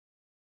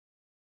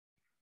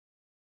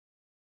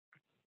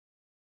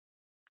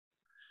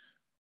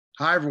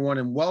Hi, everyone,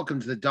 and welcome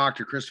to the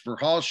Dr. Christopher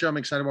Hall Show. I'm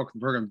excited to welcome to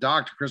the program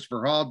Dr.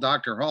 Christopher Hall.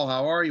 Dr. Hall,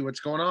 how are you?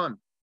 What's going on?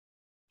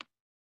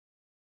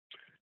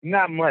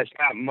 Not much,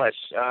 not much.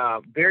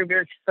 Very,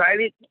 very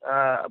excited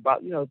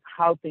about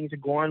how things are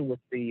going with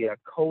the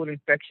cold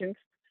infections,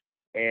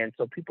 and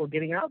so people are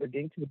getting out, they're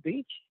getting to the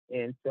beach,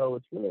 and so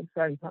it's really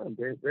exciting time.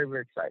 Very, very,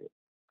 very excited.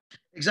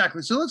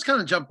 Exactly. So let's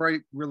kind of jump right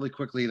really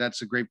quickly.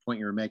 That's a great point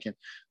you were making.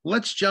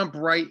 Let's jump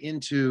right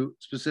into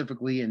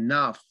specifically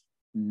enough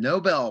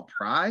Nobel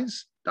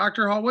Prize.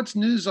 Dr. Hall, what's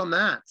news on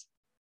that?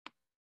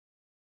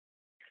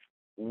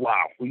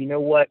 Wow. Well, you know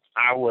what?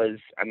 I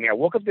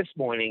woke up this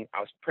morning. I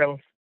was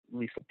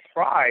pleasantly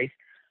surprised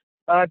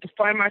to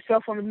find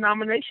myself on the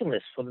nomination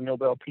list for the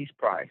Nobel Peace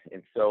Prize,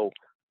 and so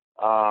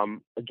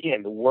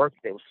again, the work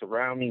that was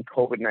surrounding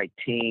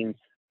COVID-19,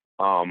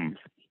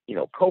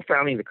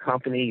 co-founding the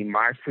company,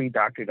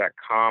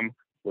 myfreedoctor.com,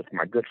 with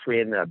my good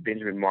friend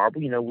Benjamin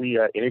Marble. We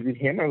interviewed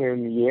him earlier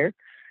in the year,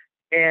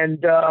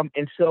 and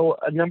so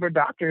a number of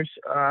doctors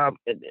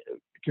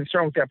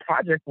concerned with that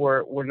project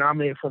were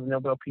nominated for the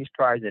Nobel Peace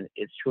Prize, and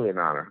it's truly an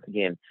honor.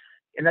 Again,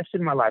 and that's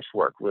been my life's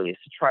work, really, is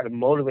to try to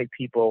motivate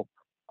people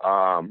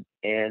and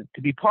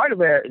to be part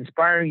of an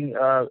inspiring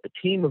a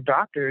team of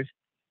doctors.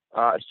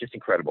 It's just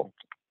incredible.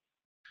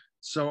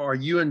 So are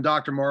you and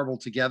Dr. Marble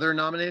together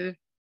nominated?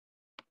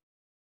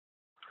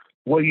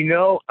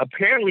 Well,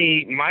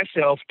 apparently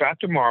myself,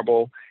 Dr.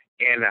 Marble,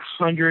 and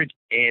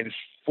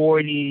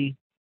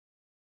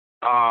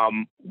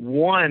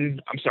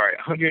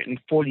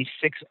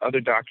 146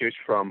 other doctors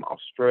from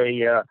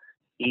Australia,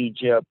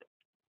 Egypt,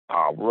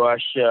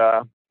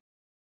 Russia,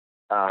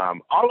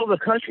 all over the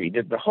country.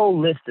 The whole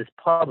list is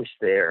published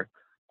there,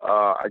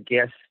 I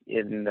guess,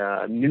 in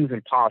News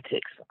and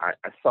Politics. I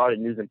saw it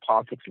in News and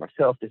Politics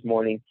myself this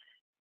morning,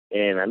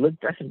 and I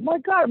said, my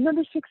God, I'm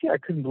number 60. I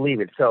couldn't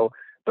believe it. So,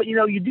 but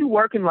you do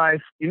work in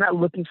life. You're not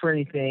looking for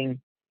anything.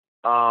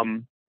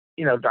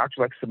 Doctors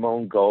like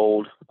Simone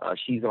Gold,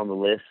 she's on the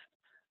list.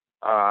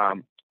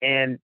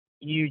 And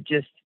you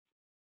just,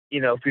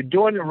 if you're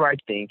doing the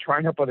right thing,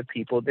 trying to help other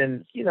people,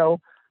 then, good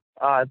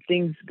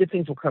things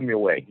will come your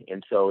way.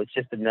 And so it's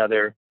just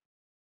another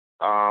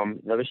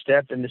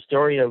step in the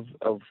story of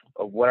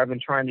what I've been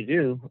trying to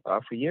do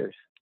for years.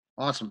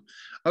 Awesome.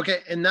 Okay.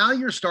 And now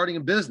you're starting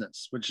a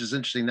business, which is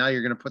interesting. Now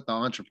you're going to put the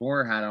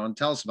entrepreneur hat on.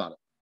 Tell us about it.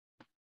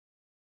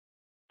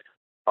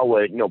 Oh,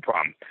 well, no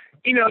problem.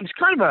 It's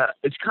kind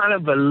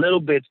of a little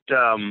bit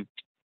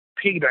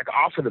piggyback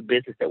off of the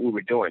business that we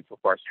were doing so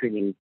far as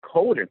treating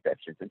cold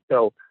infections. And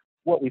so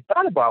what we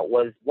thought about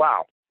was,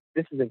 wow,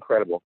 this is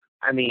incredible.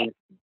 I mean,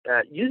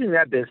 using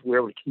that business, we're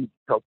able to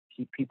help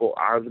keep people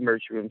out of the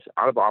emergency rooms,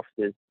 out of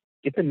offices,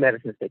 get them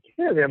medicines, take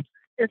care of them.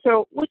 And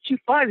so what you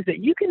find is that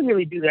you can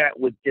really do that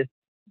with just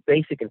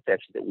basic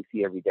infections that we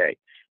see every day.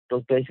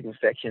 Those basic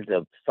infections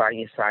of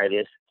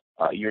sinusitis,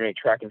 urinary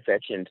tract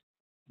infections,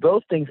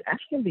 those things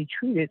actually can be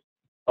treated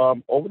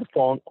over the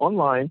phone,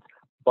 online,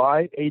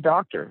 by a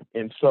doctor.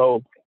 And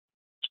so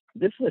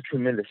this is a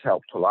tremendous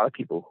help to a lot of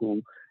people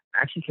who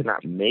actually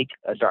cannot make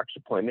a doctor's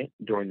appointment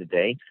during the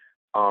day.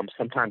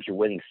 Sometimes you're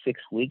waiting 6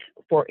 weeks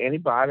for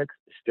antibiotics,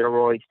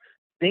 steroids,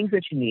 things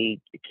that you need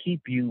to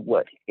keep you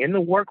in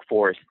the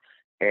workforce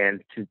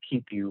and to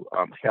keep you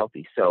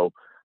healthy. So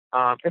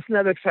it's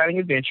another exciting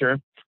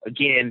adventure.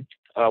 Again,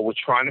 we're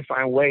trying to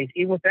find ways,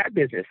 even with that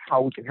business,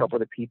 how we can help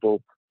other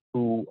people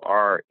who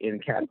are in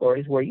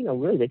categories where,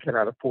 really they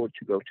cannot afford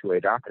to go to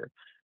a doctor.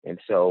 And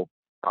so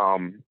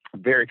I'm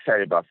very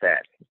excited about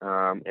that.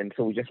 And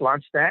so we just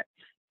launched that.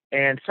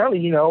 And certainly,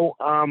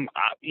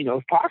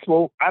 if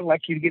possible, I'd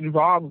like you to get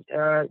involved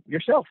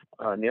yourself,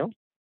 Neil.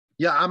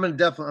 Yeah, I'm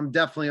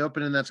definitely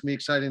open, and that's gonna be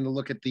exciting to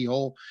look at the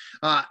whole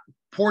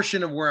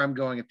portion of where I'm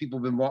going. If people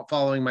have been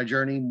following my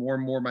journey, more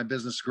and more my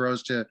business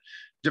grows to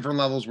different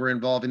levels. We're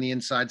involved in the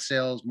inside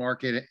sales,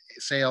 market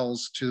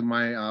sales to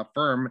my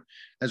firm,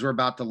 as we're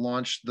about to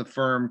launch the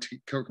firm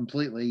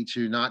completely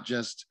to not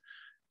just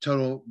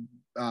total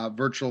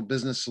virtual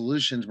business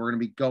solutions. We're going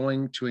to be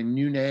going to a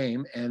new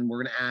name, and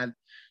we're going to add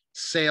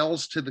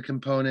sales to the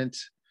component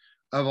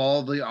of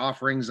all the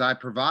offerings I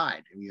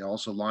provide. We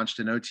also launched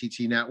an OTT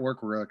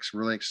network. We're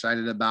really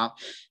excited about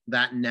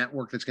that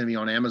network that's going to be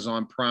on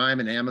Amazon Prime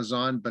and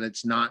Amazon, but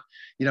it's not,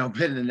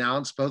 been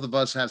announced. Both of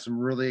us have some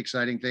really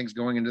exciting things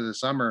going into the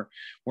summer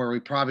where we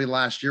probably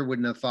last year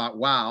wouldn't have thought,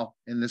 wow,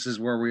 and this is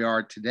where we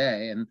are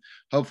today. And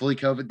hopefully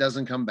COVID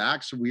doesn't come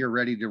back. So we are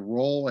ready to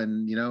roll,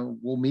 and,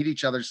 we'll meet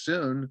each other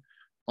soon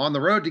on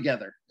the road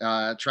together,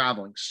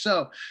 traveling.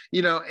 So,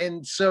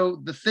 and so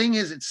the thing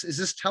is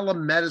this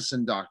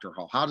telemedicine, Dr.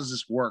 Hall? How does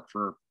this work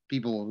for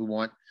people who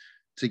want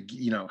to,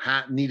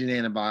 need an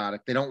antibiotic?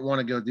 They don't want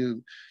to go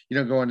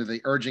into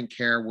the urgent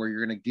care where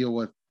you're going to deal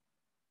with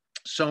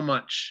so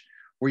much,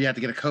 where you have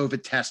to get a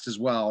COVID test as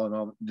well, and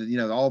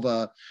all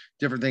the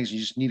different things. You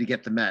just need to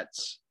get the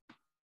meds.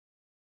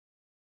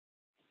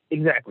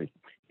 Exactly.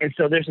 And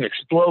so there's an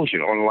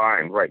explosion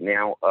online right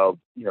now of,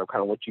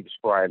 kind of what you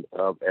described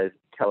as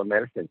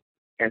telemedicine.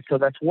 And so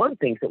that's one of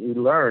the things that we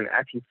learned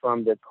actually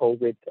from the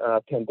COVID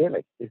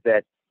pandemic, is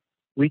that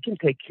we can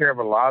take care of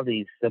a lot of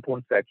these simple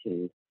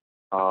infections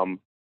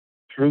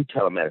through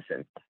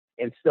telemedicine.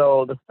 And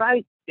so the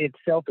site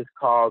itself is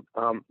called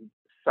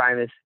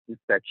Sinus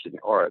Infection,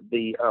 or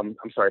the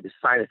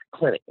Sinus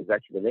Clinic is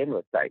actually the name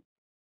of the site.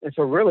 And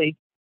so really,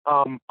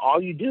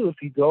 all you do, if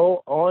you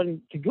go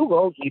on to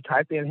Google, you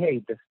type in,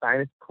 hey, the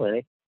Sinus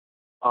Clinic,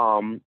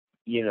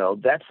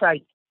 that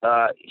site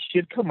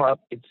should come up.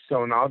 It's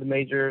on all the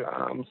major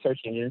search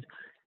engines.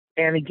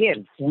 And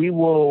again, we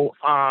will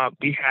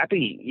be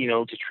happy,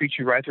 to treat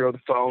you right there on the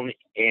phone,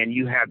 and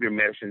you have your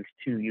medicines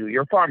to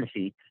your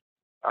pharmacy.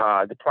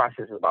 The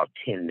process is about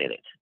 10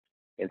 minutes.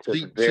 And so,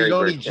 it's very, you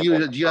don't very need,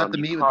 simple. do you have to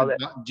meet with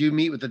do you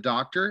meet with the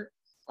doctor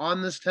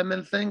on this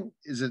 10-minute thing?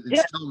 Is it?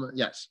 It's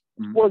yes.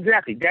 Mm-hmm. Well,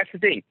 exactly. That's the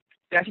thing.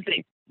 There's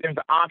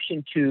the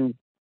option to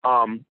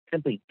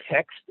simply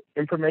text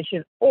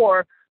information,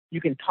 or you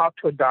can talk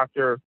to a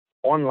doctor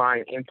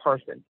online in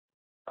person,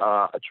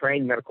 a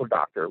trained medical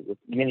doctor with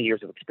many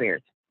years of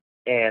experience.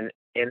 And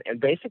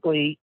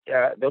basically,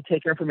 they'll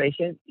take your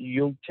information.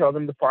 You'll tell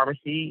them the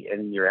pharmacy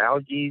and your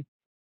allergies.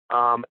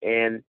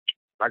 And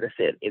like I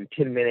said, in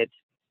 10 minutes,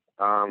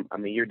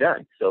 you're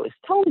done. So it's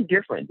totally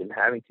different than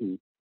having to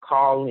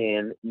call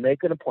in,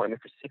 make an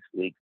appointment for 6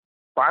 weeks,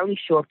 finally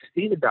show up to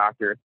see the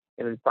doctor,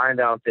 and then find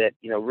out that,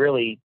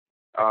 really,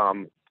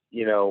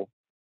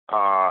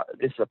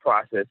 this is a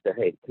process that,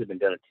 hey, it could have been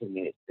done in 10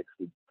 minutes, 6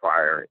 weeks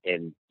prior,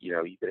 and,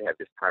 you could have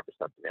this time for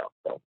something else.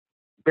 So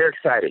very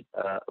excited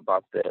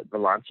about the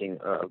launching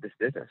of this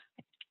business.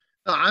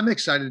 I'm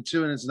excited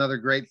too, and it's another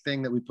great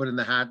thing that we put in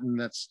the hat. And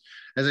that's,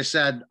 as I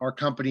said, our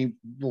company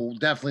will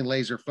definitely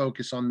laser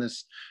focus on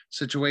this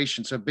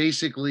situation. So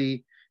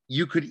basically,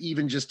 you could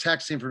even just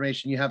text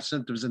information, you have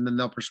symptoms, and then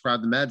they'll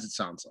prescribe the meds, it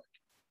sounds like.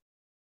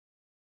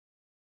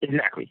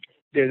 Exactly.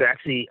 There's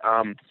actually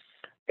a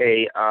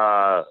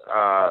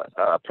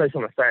place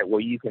on the site where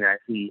you can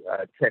actually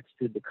text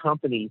to the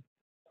company,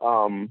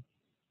 to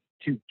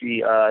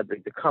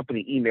the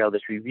company email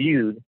that's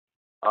reviewed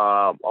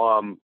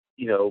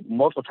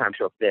multiple times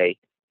throughout the day.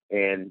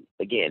 And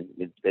again,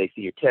 they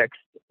see your text,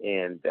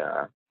 and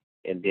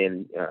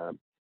then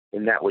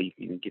in that way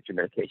you can get your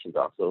medications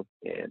also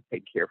and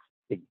take care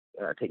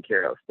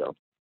of. So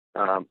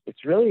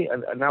it's really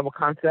a novel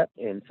concept,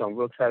 and so I'm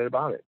real excited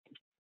about it.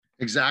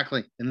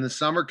 Exactly. And the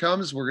summer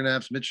comes, we're going to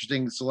have some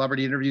interesting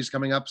celebrity interviews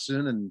coming up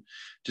soon. And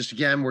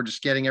we're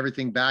just getting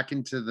everything back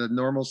into the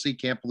normalcy.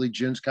 Can't believe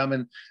June's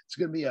coming. It's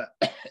going to be a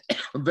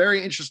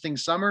very interesting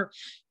summer.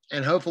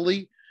 And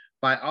hopefully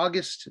by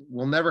August,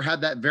 we'll never have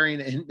that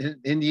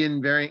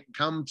Indian variant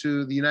come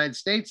to the United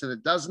States. And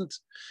it doesn't,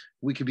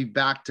 we could be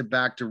back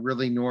to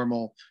really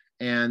normal.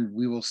 And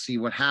we will see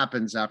what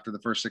happens after the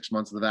first 6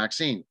 months of the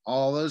vaccine.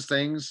 All those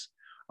things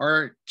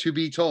are to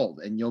be told,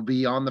 and you'll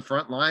be on the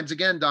front lines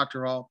again,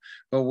 Dr. Hall.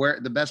 But where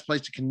the best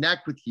place to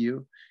connect with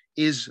you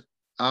is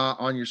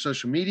on your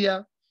social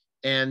media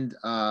and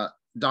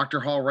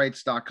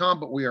drhallwrites.com.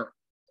 But we are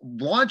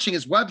launching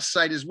his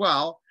website as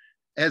well.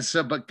 And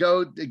so, but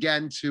go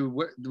again to,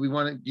 we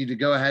want you to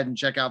go ahead and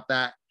check out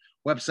that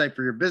website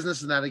for your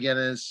business. And that again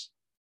is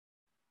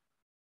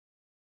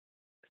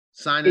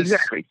Sinus.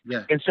 Exactly.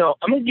 Yeah. And so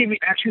I'm going to give you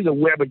actually the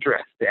web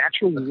address. The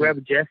actual web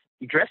address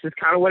is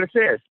kind of what it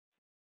says.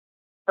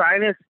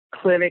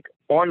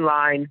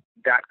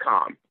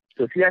 SinusClinicOnline.com.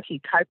 So if you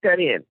actually type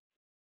that in,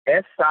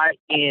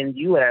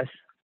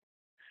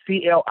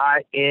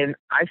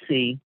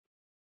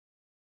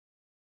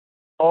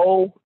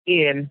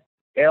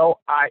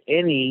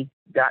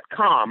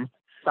 SinusClinicOnline.com,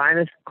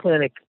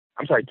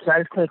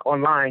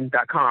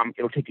 SinusClinicOnline.com,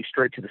 it'll take you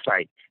straight to the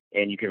site,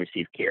 and you can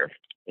receive care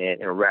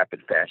in a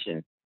rapid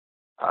fashion,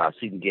 so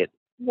you can get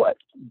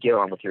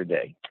on with your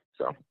day.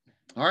 So.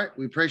 All right.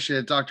 We appreciate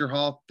it, Dr.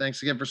 Hall.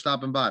 Thanks again for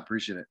stopping by.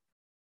 Appreciate it.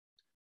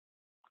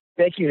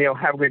 Thank you, Neil.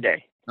 Have a good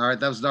day. All right.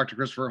 That was Dr.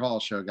 Christopher Hall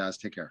show, guys.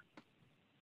 Take care.